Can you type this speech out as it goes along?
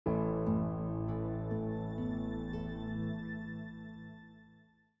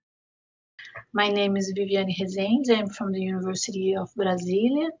My name is Viviane Resende. I'm from the University of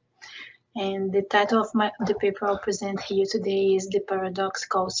Brasilia. And the title of the paper I'll present here today is The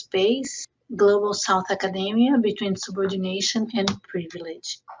Paradoxical Space, Global South Academia Between Subordination and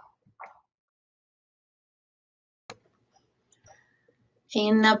Privilege.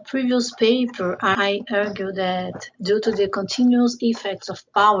 In a previous paper, I argued that due to the continuous effects of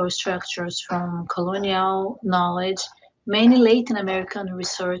power structures from colonial knowledge, many Latin American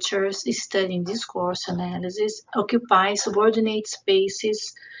researchers studying discourse analysis occupy subordinate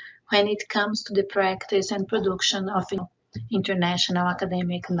spaces when it comes to the practice and production of international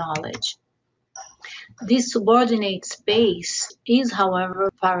academic knowledge. This subordinate space is,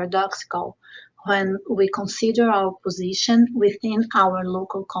 however, paradoxical when we consider our position within our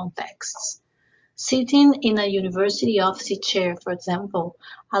local contexts. Sitting in a university office chair, for example,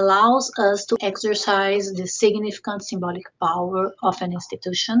 allows us to exercise the significant symbolic power of an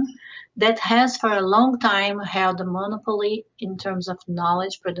institution that has for a long time held a monopoly in terms of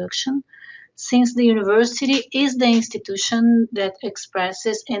knowledge production, since the university is the institution that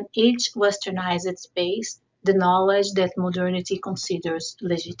expresses in each westernized space the knowledge that modernity considers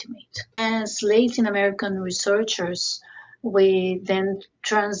legitimate. As Latin American researchers, we then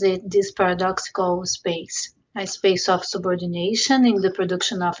transit this paradoxical space, a space of subordination in the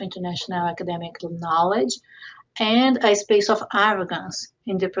production of international academic knowledge, and a space of arrogance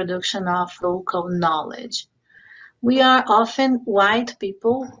in the production of local knowledge. We are often white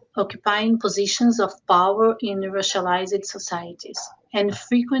people occupying positions of power in racialized societies. And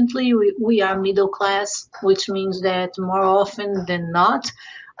frequently we are middle class, which means that more often than not,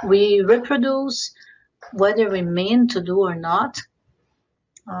 we reproduce, whether we mean to do or not,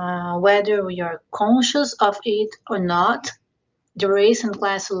 whether we are conscious of it or not, the race and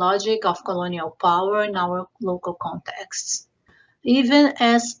class logic of colonial power in our local contexts. Even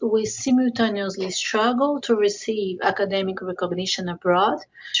as we simultaneously struggle to receive academic recognition abroad,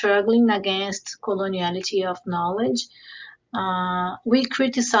 struggling against coloniality of knowledge, we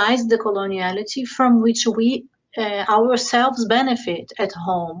criticize the coloniality from which we ourselves benefit at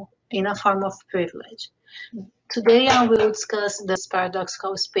home in a form of privilege. Today I will discuss this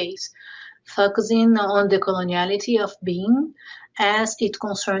paradoxical space, focusing on the coloniality of being as it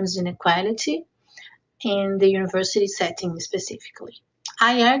concerns inequality in the university setting specifically.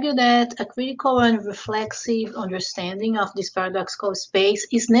 I argue that a critical and reflexive understanding of this paradoxical space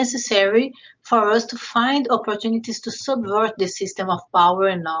is necessary for us to find opportunities to subvert the system of power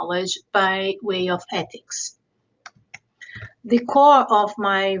and knowledge by way of ethics. The core of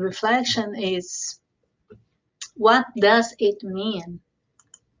my reflection is, what does it mean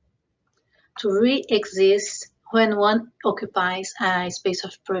to re-exist when one occupies a space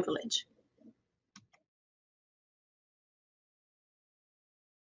of privilege?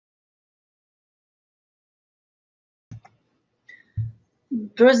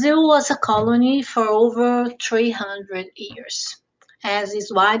 Brazil was a colony for over 300 years. As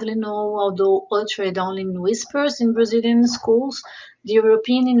is widely known, although uttered only in whispers in Brazilian schools, the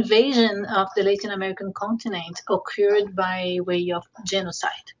European invasion of the Latin American continent occurred by way of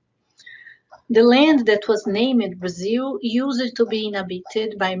genocide. The land that was named Brazil used to be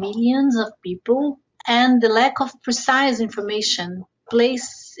inhabited by millions of people, and the lack of precise information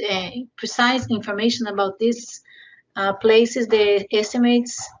about this places the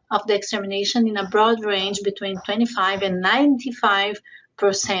estimates of the extermination in a broad range between 25 and 95%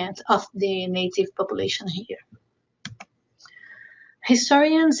 of the native population here.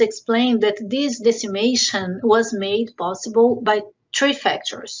 Historians explain that this decimation was made possible by three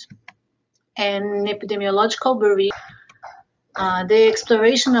factors: an epidemiological barrier, the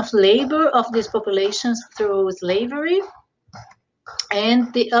exploration of labor of these populations through slavery,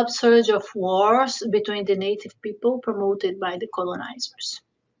 and the upsurge of wars between the native people promoted by the colonizers.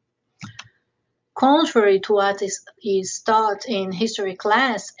 Contrary to what is taught in history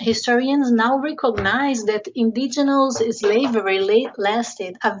class, historians now recognize that indigenous slavery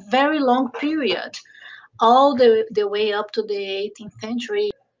lasted a very long period, all the way up to the 18th century.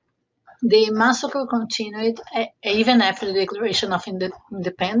 The massacre continued even after the declaration of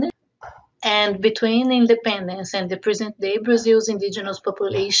independence. And between independence and the present day, Brazil's indigenous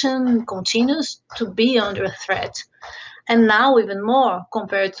population continues to be under threat. And now even more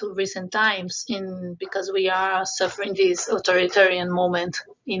compared to recent times, because we are suffering this authoritarian moment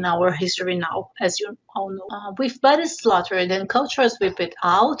in our history now, as you all know. With bodies slaughtered and cultures wiped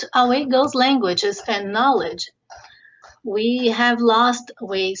out, away goes languages and knowledge. We have lost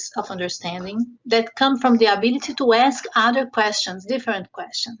ways of understanding that come from the ability to ask other questions, different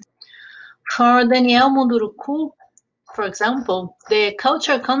questions. For Daniel Munduruku, For example, the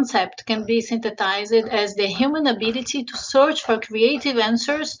culture concept can be synthesized as the human ability to search for creative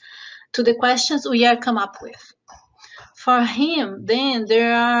answers to the questions we are come up with. For him, then,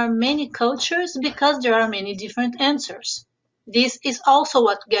 there are many cultures because there are many different answers. This is also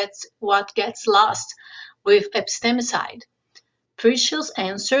what gets lost with epistemicide, precious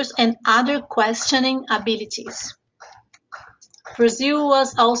answers and other questioning abilities. Brazil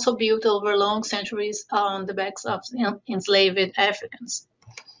was also built over long centuries on the backs of enslaved Africans.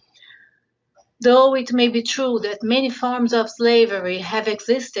 Though it may be true that many forms of slavery have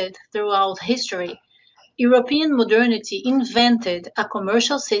existed throughout history, European modernity invented a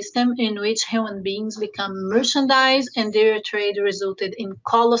commercial system in which human beings become merchandise and their trade resulted in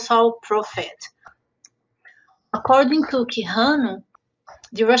colossal profit. According to Quijano,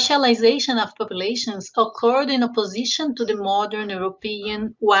 the racialization of populations occurred in opposition to the modern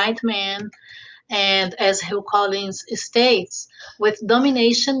European white man and, as Hill Collins states, with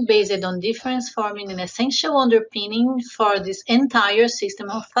domination based on difference forming an essential underpinning for this entire system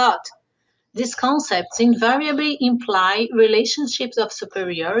of thought. These concepts invariably imply relationships of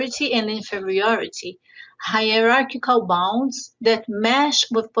superiority and inferiority, hierarchical bounds that mesh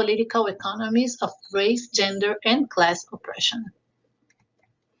with political economies of race, gender, and class oppression.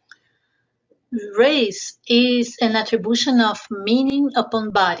 Race is an attribution of meaning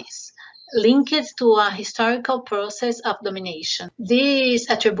upon bodies, linked to a historical process of domination. This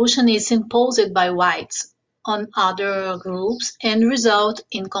attribution is imposed by whites on other groups and result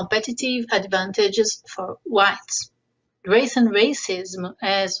in competitive advantages for whites. Race and racism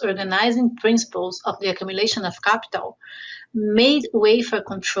as organizing principles of the accumulation of capital made way for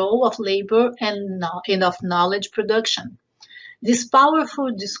control of labor and of knowledge production. This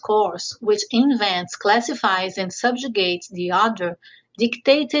powerful discourse, which invents, classifies, and subjugates the other,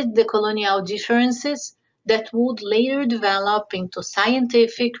 dictated the colonial differences that would later develop into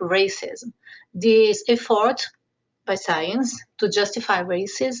scientific racism. This effort by science to justify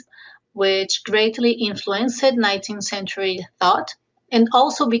racism, which greatly influenced 19th century thought and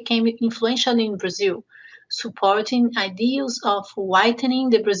also became influential in Brazil, supporting ideals of whitening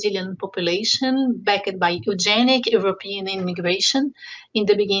the Brazilian population backed by eugenic European immigration in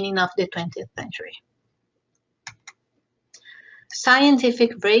the beginning of the 20th century.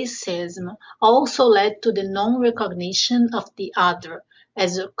 Scientific racism also led to the non-recognition of the other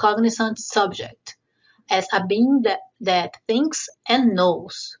as a cognizant subject, as a being that thinks and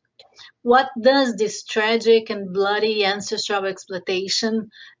knows. What does this tragic and bloody ancestral exploitation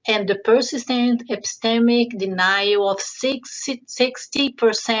and the persistent epistemic denial of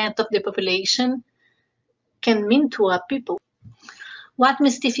 60% of the population can mean to a people? What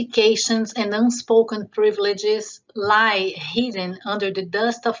mystifications and unspoken privileges lie hidden under the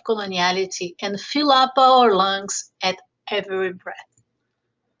dust of coloniality and fill up our lungs at every breath?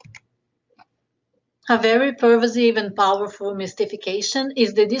 A very pervasive and powerful mystification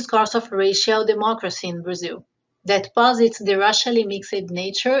is the discourse of racial democracy in Brazil, that posits the racially mixed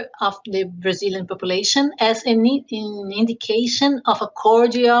nature of the Brazilian population as an indication of a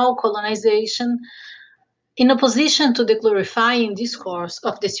cordial colonization, in opposition to the glorifying discourse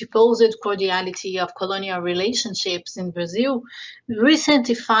of the supposed cordiality of colonial relationships in Brazil. Recent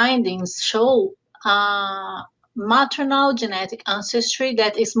findings show maternal genetic ancestry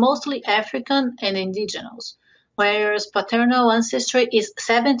that is mostly African and indigenous, whereas paternal ancestry is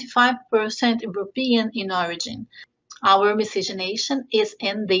 75% European in origin. Our miscegenation is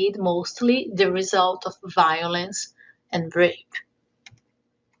indeed mostly the result of violence and rape.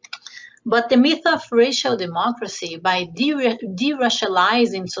 But the myth of racial democracy, by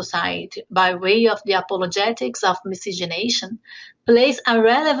deracializing society by way of the apologetics of miscegenation, plays a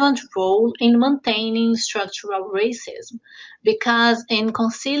relevant role in maintaining structural racism, because in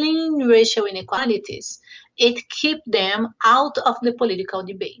concealing racial inequalities, it keeps them out of the political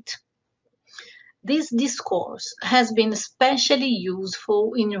debate. This discourse has been especially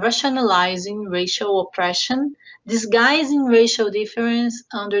useful in rationalizing racial oppression, disguising racial difference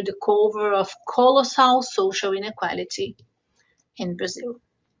under the cover of colossal social inequality in Brazil.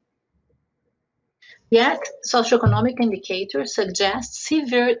 Yet, socioeconomic indicators suggest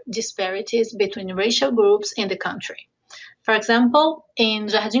severe disparities between racial groups in the country. For example, in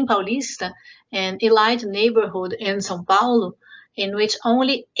Jardim Paulista, an elite neighborhood in São Paulo, in which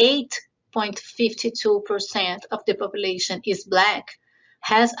only 8.52% of the population is Black,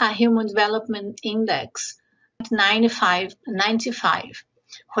 has a Human Development Index 95,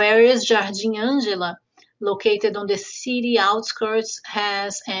 whereas Jardim Angela, located on the city outskirts,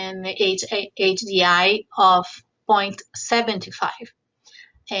 has an HDI of 0.75.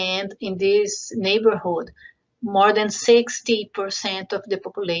 And in this neighborhood, more than 60% of the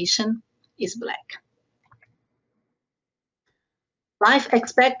population is Black. Life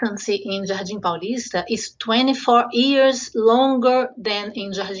expectancy in Jardim Paulista is 24 years longer than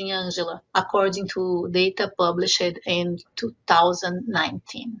in Jardim Angela, according to data published in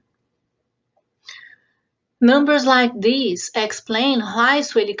 2019. Numbers like these explain why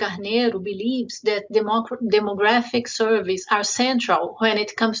Sueli Carneiro believes that demographic surveys are central when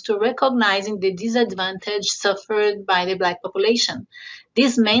it comes to recognizing the disadvantage suffered by the Black population,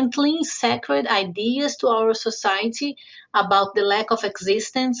 dismantling sacred ideas to our society about the lack of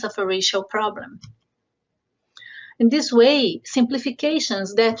existence of a racial problem. In this way,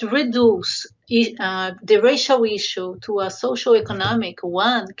 simplifications that reduce the racial issue to a socio-economic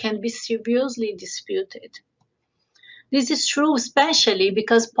one can be seriously disputed. This is true especially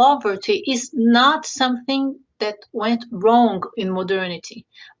because poverty is not something that went wrong in modernity,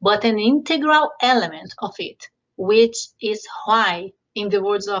 but an integral element of it, which is why, in the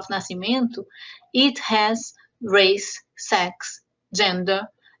words of Nascimento, it has race, sex, gender,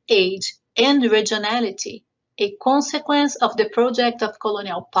 age, and regionality, a consequence of the project of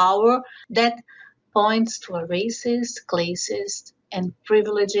colonial power that points to a racist, classist, and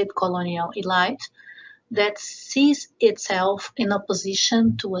privileged colonial elite that sees itself in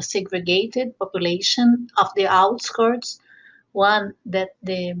opposition to a segregated population of the outskirts, one that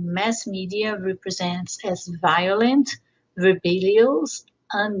the mass media represents as violent, rebellious,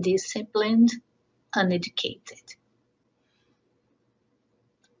 undisciplined, uneducated.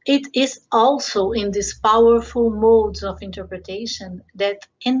 It is also in these powerful modes of interpretation that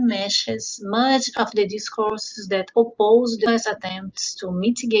enmeshes much of the discourses that oppose the attempts to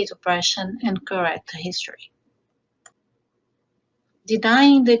mitigate oppression and correct history.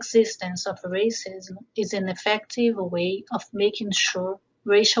 Denying the existence of racism is an effective way of making sure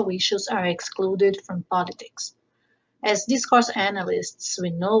racial issues are excluded from politics. As discourse analysts,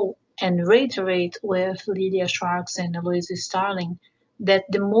 we know and reiterate with Lydia Schwartz and Louise Starling that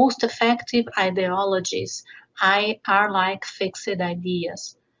the most effective ideologies are like fixed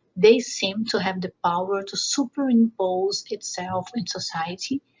ideas. They seem to have the power to superimpose itself in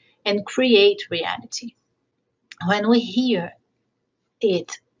society and create reality. When we hear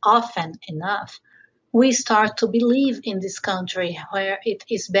it often enough, we start to believe in this country where it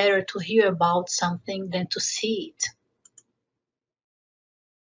is better to hear about something than to see it.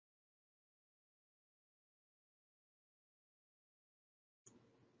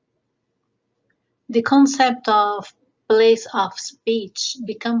 The concept of place of speech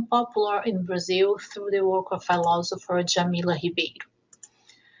became popular in Brazil through the work of philosopher Jamila Ribeiro.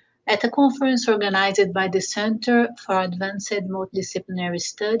 At a conference organized by the Center for Advanced Multidisciplinary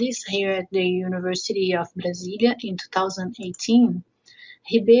Studies here at the University of Brasilia in 2018,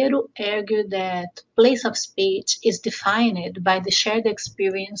 Ribeiro argued that place of speech is defined by the shared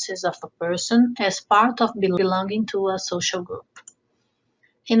experiences of a person as part of belonging to a social group.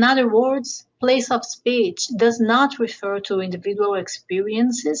 In other words, place of speech does not refer to individual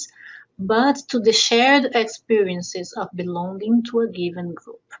experiences, but to the shared experiences of belonging to a given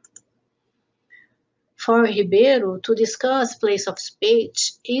group. For Ribeiro, to discuss place of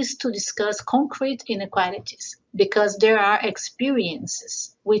speech is to discuss concrete inequalities, because there are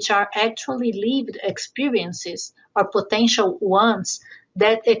experiences, which are actually lived experiences or potential ones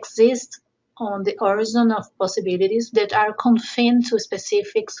that exist on the horizon of possibilities that are confined to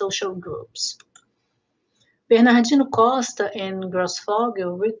specific social groups. Bernardino Costa and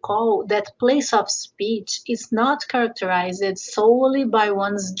Grossfogel recall that place of speech is not characterized solely by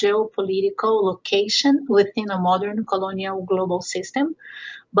one's geopolitical location within a modern colonial global system,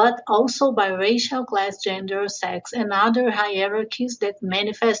 but also by racial, class, gender, sex, and other hierarchies that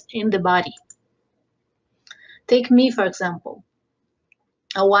manifest in the body. Take me, for example,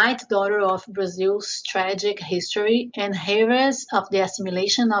 a white daughter of Brazil's tragic history and heiress of the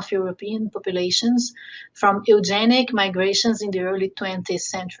assimilation of European populations from eugenic migrations in the early 20th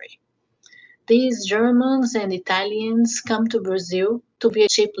century. These Germans and Italians come to Brazil to be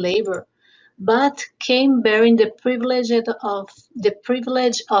cheap labor, but came bearing the privilege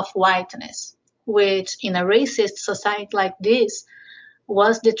of whiteness, which in a racist society like this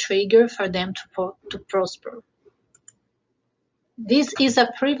was the trigger for them to prosper. This is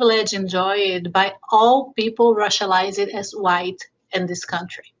a privilege enjoyed by all people racialized as white in this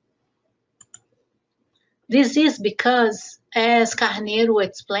country. This is because, as Carneiro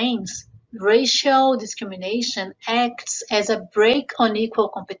explains, racial discrimination acts as a brake on equal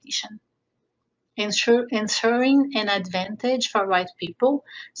competition, ensuring an advantage for white people,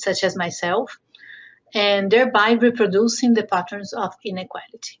 such as myself, and thereby reproducing the patterns of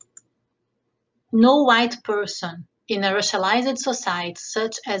inequality. No white person in a racialized society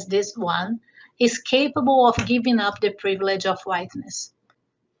such as this one is capable of giving up the privilege of whiteness.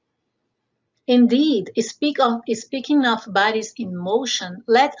 Indeed, speaking of bodies in motion,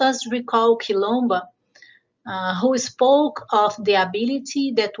 let us recall Quilomba, who spoke of the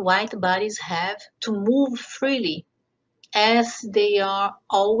ability that white bodies have to move freely as they are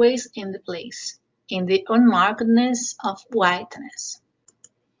always in the place, in the unmarkedness of whiteness.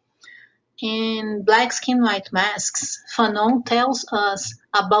 In Black Skin, White Masks, Fanon tells us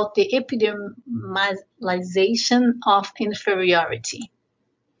about the epidermalization of inferiority,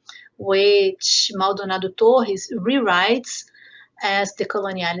 which Maldonado Torres rewrites as the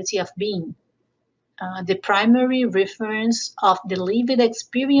coloniality of being, the primary reference of the lived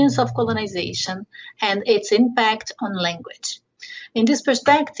experience of colonization and its impact on language. In this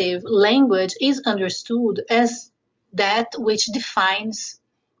perspective, language is understood as that which defines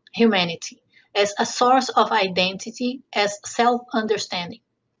humanity, as a source of identity, as self-understanding.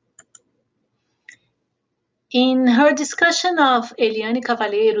 In her discussion of Eliane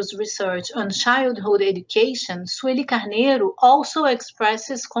Cavalheiro's research on childhood education, Sueli Carneiro also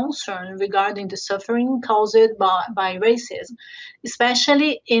expresses concern regarding the suffering caused by racism,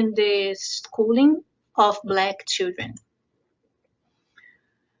 especially in the schooling of Black children.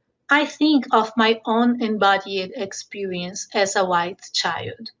 I think of my own embodied experience as a white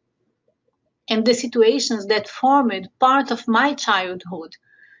child and the situations that formed part of my childhood.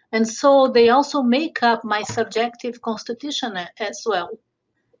 And so they also make up my subjective constitution as well.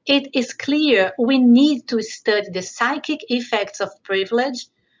 It is clear we need to study the psychic effects of privilege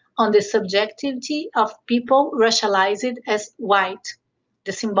on the subjectivity of people racialized as white,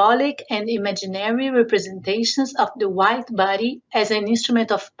 the symbolic and imaginary representations of the white body as an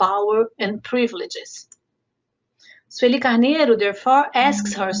instrument of power and privileges. Sueli Carneiro therefore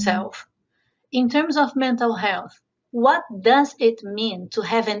asks herself, in terms of mental health, what does it mean to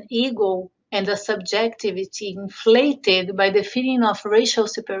have an ego and a subjectivity inflated by the feeling of racial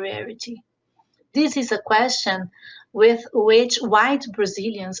superiority? This is a question with which white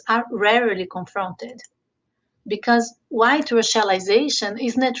Brazilians are rarely confronted, because white racialization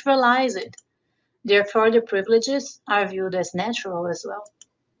is naturalized. Therefore, the privileges are viewed as natural as well.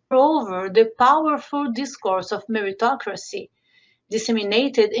 Moreover, the powerful discourse of meritocracy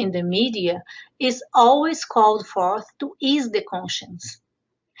disseminated in the media is always called forth to ease the conscience.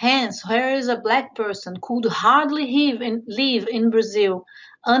 Hence, whereas a Black person could hardly live in Brazil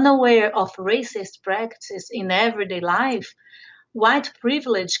unaware of racist practices in everyday life, white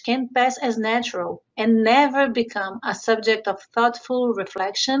privilege can pass as natural and never become a subject of thoughtful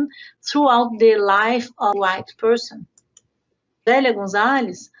reflection throughout the life of a white person. Zélia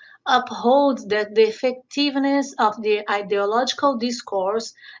Gonzalez upholds that the effectiveness of the ideological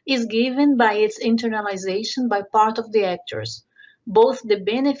discourse is given by its internalization by part of the actors, both the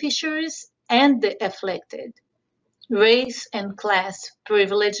beneficiaries and the afflicted. Race and class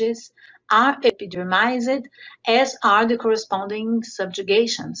privileges are epidermized, as are the corresponding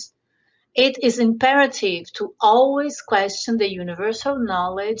subjugations. It is imperative to always question the universal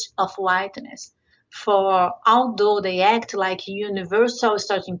knowledge of whiteness, for although they act like universal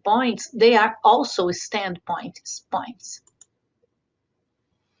starting points, they are also standpoints.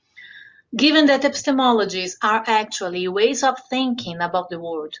 Given that epistemologies are actually ways of thinking about the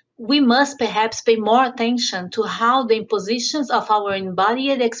world, we must perhaps pay more attention to how the impositions of our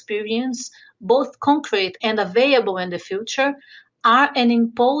embodied experience, both concrete and available in the future, are an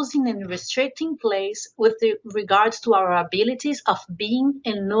imposing and restricting place with regards to our abilities of being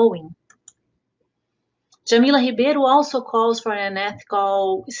and knowing. Jamila Ribeiro also calls for an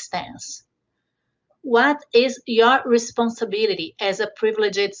ethical stance. What is your responsibility as a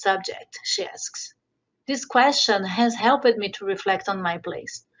privileged subject? She asks. This question has helped me to reflect on my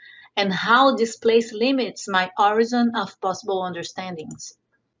place and how this place limits my horizon of possible understandings.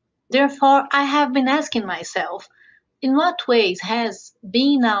 Therefore, I have been asking myself, in what ways has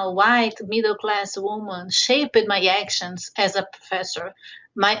being a white middle-class woman shaped my actions as a professor,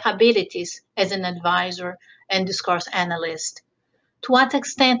 my abilities as an advisor and discourse analyst? To what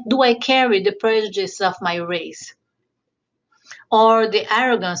extent do I carry the prejudices of my race or the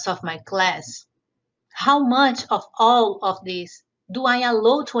arrogance of my class? How much of all of this do I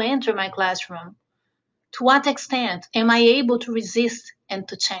allow to enter my classroom? To what extent am I able to resist and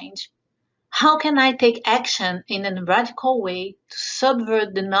to change? How can I take action in a radical way to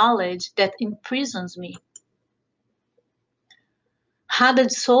subvert the knowledge that imprisons me?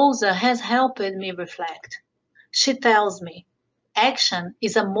 Haddad Souza has helped me reflect. She tells me, Action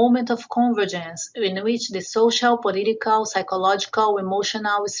is a moment of convergence in which the social, political, psychological,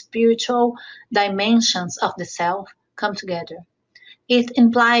 emotional, spiritual dimensions of the self come together. It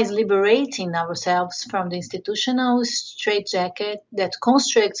implies liberating ourselves from the institutional straitjacket that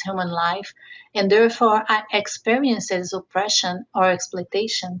constricts human life and therefore experiences oppression or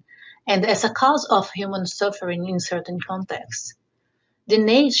exploitation, and as a cause of human suffering in certain contexts. The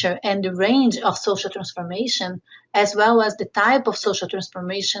nature and the range of social transformation, as well as the type of social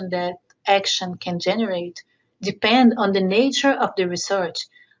transformation that action can generate, depend on the nature of the research,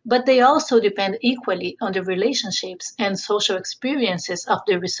 but they also depend equally on the relationships and social experiences of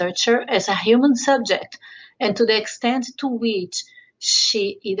the researcher as a human subject and to the extent to which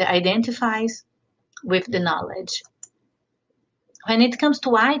she either identifies with the knowledge. When it comes to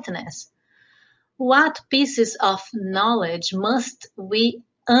whiteness, what pieces of knowledge must we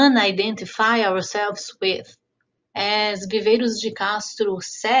unidentify ourselves with? As Viveiros de Castro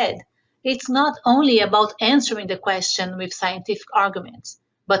said, it's not only about answering the question with scientific arguments,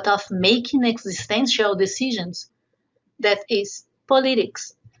 but of making existential decisions. That is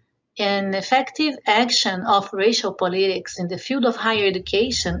politics. An effective action of racial politics in the field of higher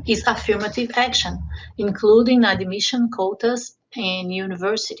education is affirmative action, including admission quotas in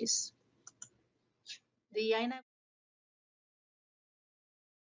universities. The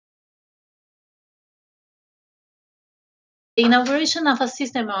inauguration of a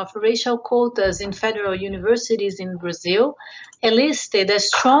system of racial quotas in federal universities in Brazil elicited a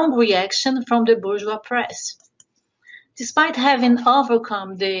strong reaction from the bourgeois press. Despite having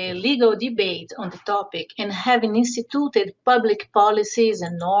overcome the legal debate on the topic and having instituted public policies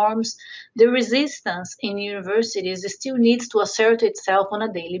and norms, the resistance in universities still needs to assert itself on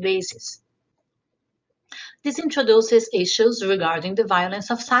a daily basis. This introduces issues regarding the violence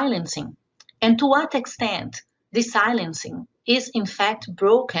of silencing and to what extent this silencing is in fact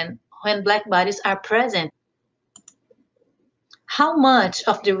broken when Black bodies are present. How much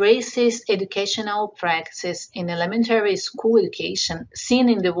of the racist educational practices in elementary school education, seen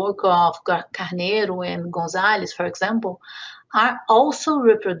in the work of Carneiro and Gonzalez, for example, are also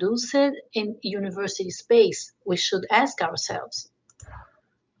reproduced in university space? We should ask ourselves.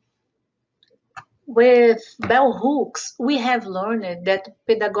 With bell hooks, we have learned that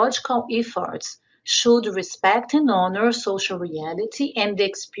pedagogical efforts should respect and honor social reality and the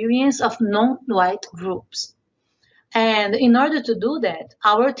experience of non-white groups. And in order to do that,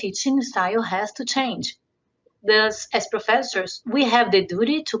 our teaching style has to change. Thus, as professors, we have the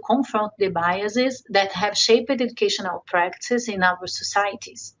duty to confront the biases that have shaped educational practices in our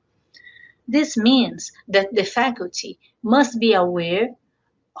societies. This means that the faculty must be aware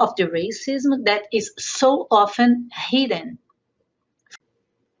of the racism that is so often hidden.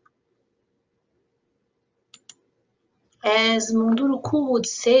 As Munduruku would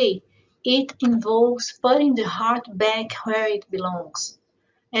say, it involves putting the heart back where it belongs.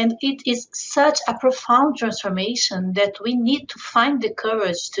 And it is such a profound transformation that we need to find the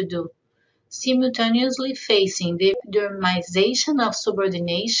courage to do, simultaneously facing the epidermization of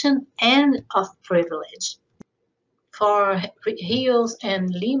subordination and of privilege. For Rios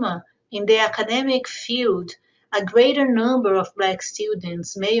and Lima, in the academic field, a greater number of Black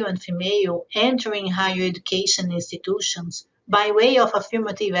students, male and female, entering higher education institutions by way of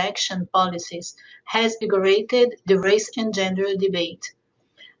affirmative action policies has invigorated the race and gender debate.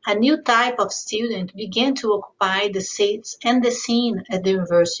 A new type of student began to occupy the seats and the scene at the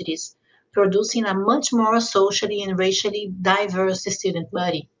universities, producing a much more socially and racially diverse student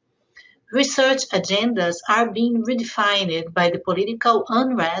body. Research agendas are being redefined by the political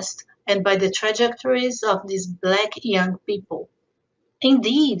unrest and by the trajectories of these Black young people.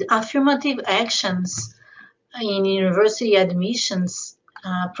 Indeed, affirmative actions in university admissions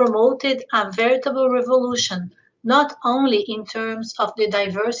promoted a veritable revolution, not only in terms of the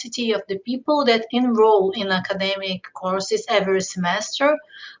diversity of the people that enroll in academic courses every semester,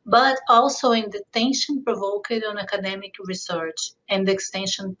 but also in the tension provoked on academic research and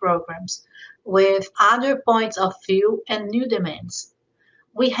extension programs with other points of view and new demands.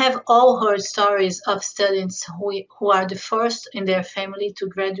 We have all heard stories of students who are the first in their family to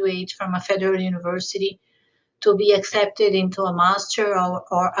graduate from a federal university to be accepted into a master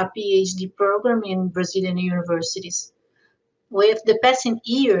or a PhD program in Brazilian universities. With the passing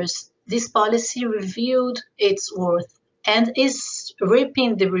years, this policy revealed its worth and is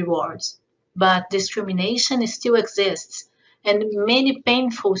reaping the rewards. But discrimination still exists, and many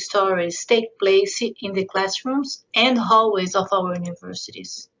painful stories take place in the classrooms and hallways of our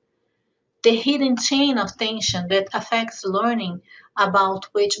universities. The hidden chain of tension that affects learning, about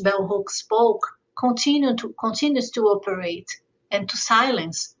which Bell Hooks spoke, continues to operate. and to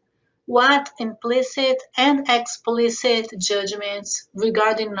silence what implicit and explicit judgments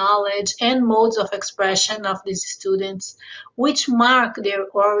regarding knowledge and modes of expression of these students, which mark their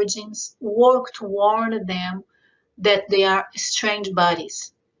origins, work to warn them that they are strange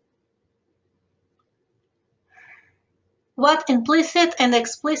bodies. What implicit and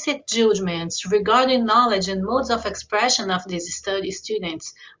explicit judgments regarding knowledge and modes of expression of these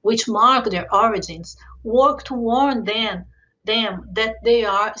students, which mark their origins, work to warn them that they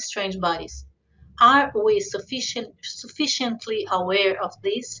are strange bodies. Are we sufficiently aware of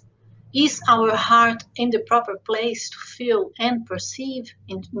this? Is our heart in the proper place to feel and perceive,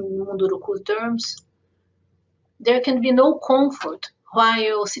 in Munduruku terms? There can be no comfort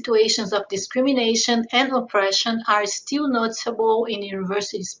while situations of discrimination and oppression are still noticeable in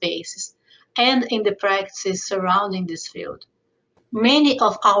university spaces and in the practices surrounding this field. Many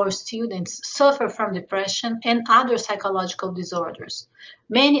of our students suffer from depression and other psychological disorders,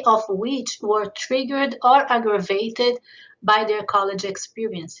 many of which were triggered or aggravated by their college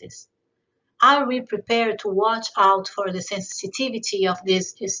experiences. Are we prepared to watch out for the sensitivity of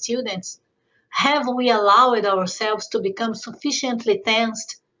these students? Have we allowed ourselves to become sufficiently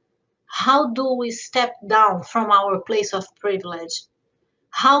tensed? How do we step down from our place of privilege?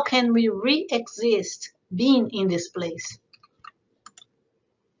 How can we re-exist being in this place?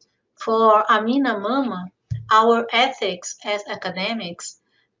 For Amina Mama, our ethics as academics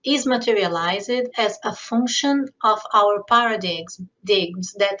is materialized as a function of our paradigms,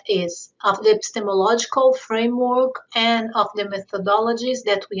 that is, of the epistemological framework and of the methodologies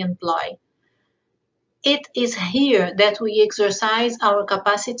that we employ. It is here that we exercise our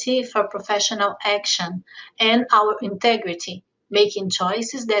capacity for professional action and our integrity, making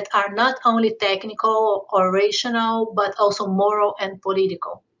choices that are not only technical or rational, but also moral and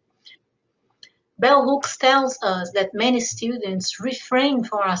political. Bell Hooks tells us that many students refrain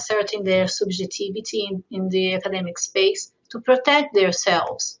from asserting their subjectivity in the academic space to protect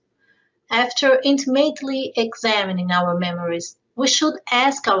themselves. After intimately examining our memories, we should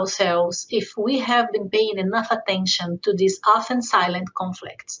ask ourselves if we have been paying enough attention to these often silent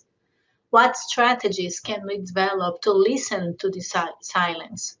conflicts. What strategies can we develop to listen to this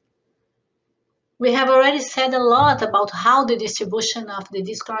silence? We have already said a lot about how the distribution of the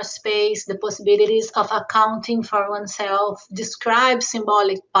discourse space, the possibilities of accounting for oneself, describe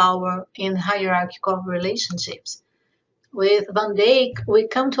symbolic power in hierarchical relationships. With Van Dijk, we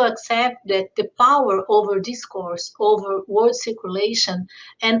come to accept that the power over discourse, over word circulation,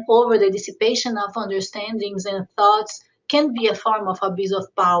 and over the dissipation of understandings and thoughts can be a form of abuse of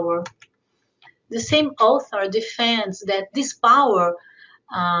power. The same author defends that this power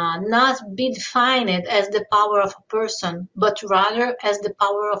not be defined as the power of a person, but rather as the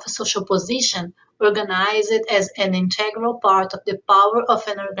power of a social position, organized as an integral part of the power of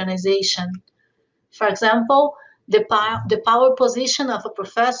an organization. For example, the power position of a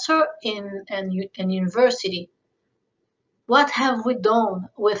professor in an university. What have we done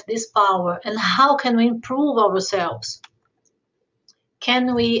with this power and how can we improve ourselves?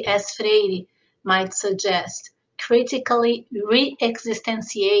 Can we, as Freire might suggest, critically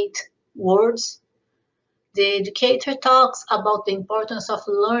re-existentiate words? The educator talks about the importance of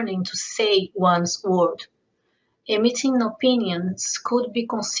learning to say one's word. Emitting opinions could be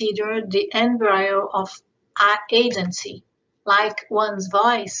considered the embryo of agency. Like one's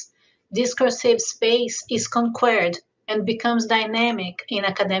voice, discursive space is conquered and becomes dynamic in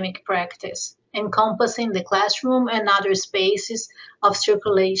academic practice, encompassing the classroom and other spaces of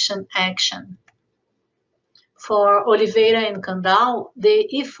circulation action. For Oliveira and Kandal, the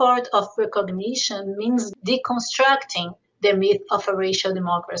effort of recognition means deconstructing the myth of a racial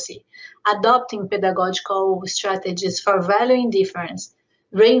democracy, adopting pedagogical strategies for valuing difference,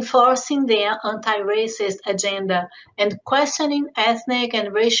 reinforcing the anti-racist agenda, and questioning ethnic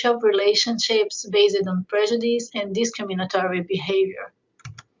and racial relationships based on prejudice and discriminatory behavior.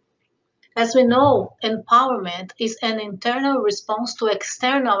 As we know, empowerment is an internal response to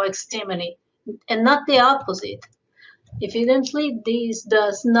external stimuli and not the opposite. Evidently, this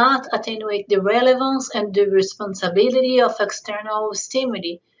does not attenuate the relevance and the responsibility of external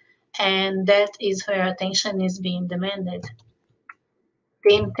stimuli, and that is where attention is being demanded.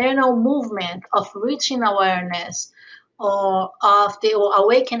 The internal movement of reaching awareness or of the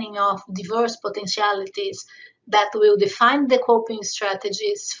awakening of diverse potentialities that will define the coping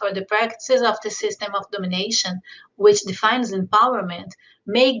strategies for the practices of the system of domination, which defines empowerment,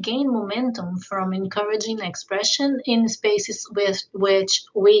 may gain momentum from encouraging expression in spaces with which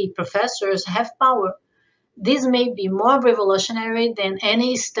we professors have power, This may be more revolutionary than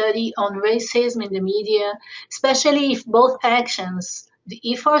any study on racism in the media, especially if both actions, the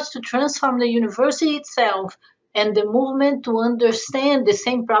efforts to transform the university itself and the movement to understand the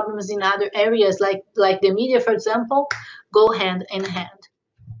same problems in other areas, like the media, for example, go hand in hand.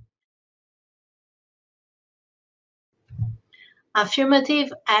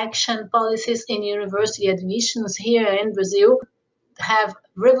 Affirmative action policies in university admissions here in Brazil have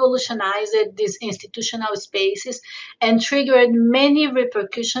revolutionized these institutional spaces and triggered many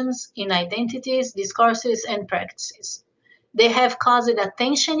repercussions in identities, discourses, and practices. They have caused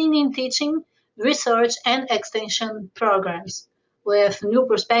attention in teaching, research, and extension programs with new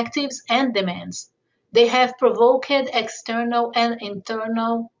perspectives and demands. They have provoked external and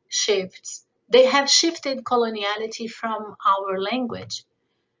internal shifts. They have shifted coloniality from our language.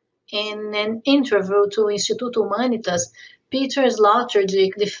 In an interview to Instituto Humanitas, Peter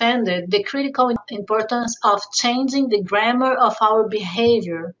Sloterdijk defended the critical importance of changing the grammar of our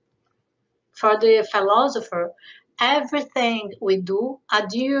behavior. For the philosopher, everything we do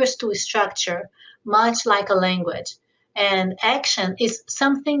adheres to structure, much like a language. And action is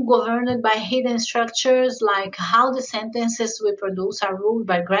something governed by hidden structures like how the sentences we produce are ruled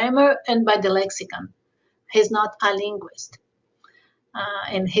by grammar and by the lexicon. He's not a linguist.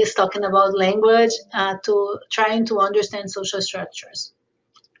 And he's talking about language to trying to understand social structures.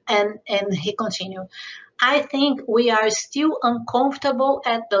 And he continued, I think we are still uncomfortable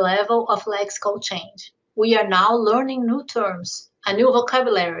at the level of lexical change. We are now learning new terms, a new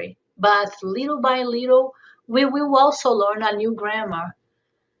vocabulary, but little by little, we will also learn a new grammar.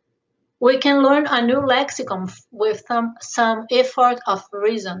 We can learn a new lexicon with some effort of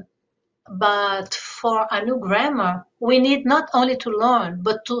reason, but for a new grammar, we need not only to learn,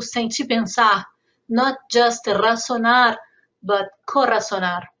 but to sentir pensar, not just razonar, but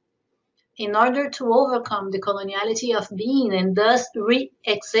corazonar, in order to overcome the coloniality of being and thus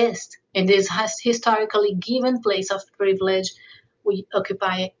re-exist in this historically given place of privilege we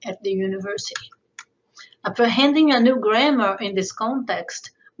occupy at the university. Apprehending a new grammar in this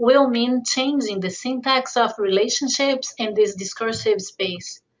context will mean changing the syntax of relationships in this discursive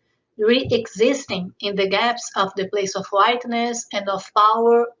space, re-existing in the gaps of the place of whiteness and of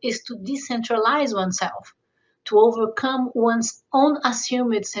power is to decentralize oneself, to overcome one's own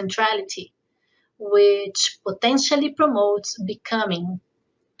assumed centrality, which potentially promotes becoming.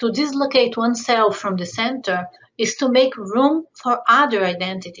 To dislocate oneself from the center is to make room for other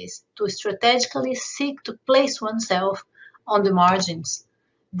identities, to strategically seek to place oneself on the margins.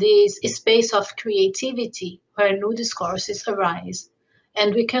 This space of creativity where new discourses arise,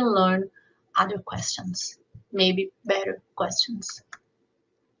 and we can learn other questions, maybe better questions.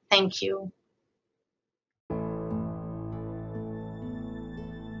 Thank you.